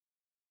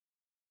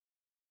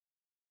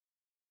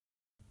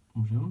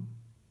Můžem?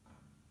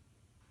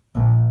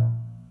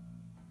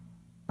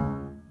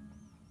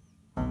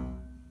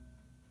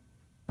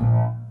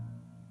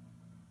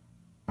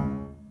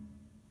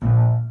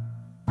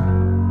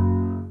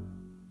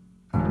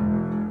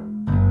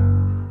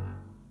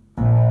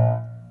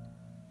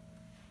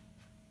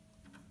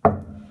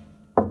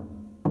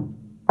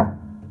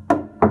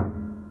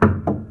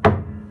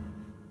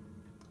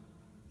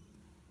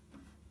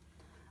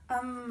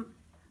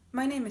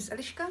 My name is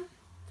Eliška.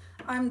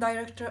 I'm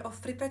director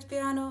of Pripyat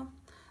Piano,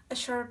 a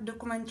short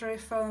documentary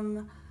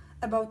film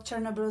about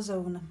Chernobyl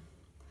zone.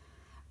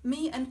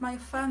 Me and my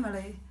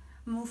family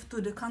moved to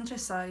the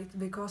countryside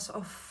because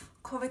of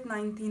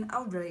COVID-19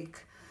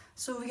 outbreak.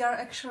 So we are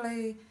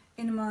actually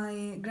in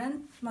my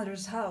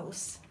grandmother's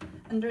house,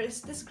 and there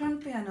is this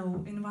grand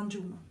piano in one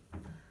room.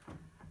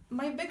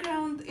 My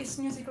background is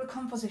musical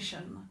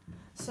composition.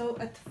 So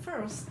at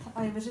first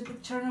I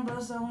visited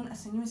Chernobyl zone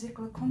as a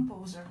musical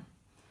composer.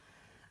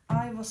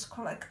 I was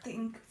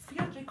collecting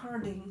field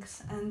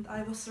recordings and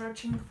I was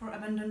searching for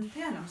abandoned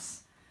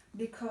pianos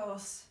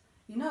because,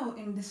 you know,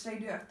 in this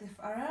radioactive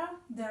area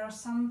there are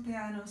some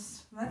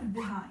pianos left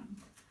behind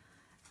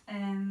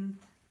and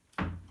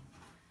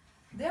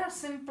they are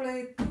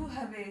simply too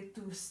heavy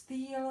to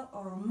steal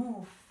or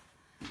move.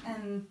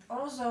 And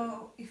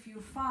also if you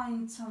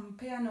find some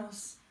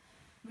pianos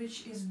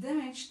which is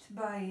damaged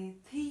by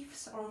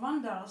thieves or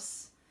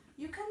vandals,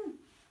 you can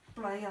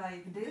play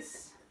like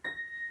this.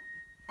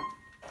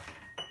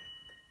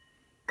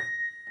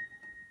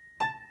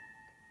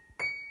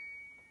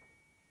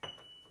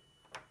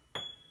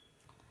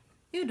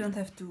 You don't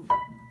have to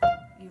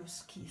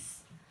use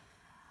keys.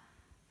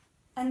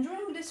 And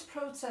during this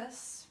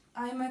process,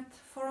 I met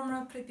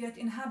former Pripyat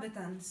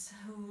inhabitants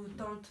who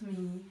told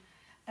me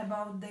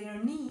about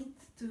their need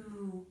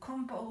to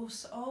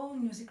compose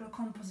own musical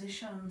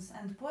compositions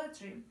and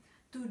poetry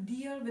to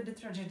deal with the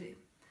tragedy.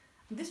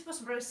 This was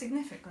very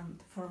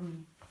significant for me.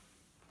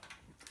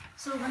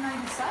 So when I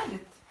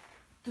decided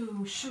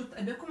to shoot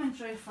a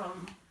documentary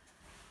film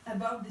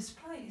about this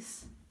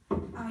place,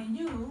 I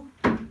knew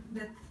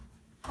that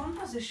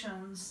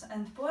compositions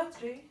and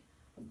poetry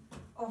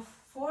of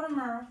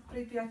former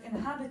Pripyat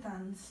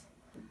inhabitants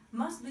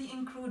must be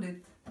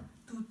included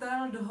to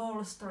tell the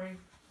whole story.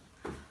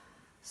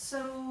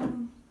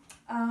 So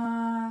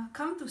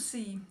come to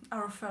see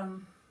our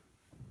film.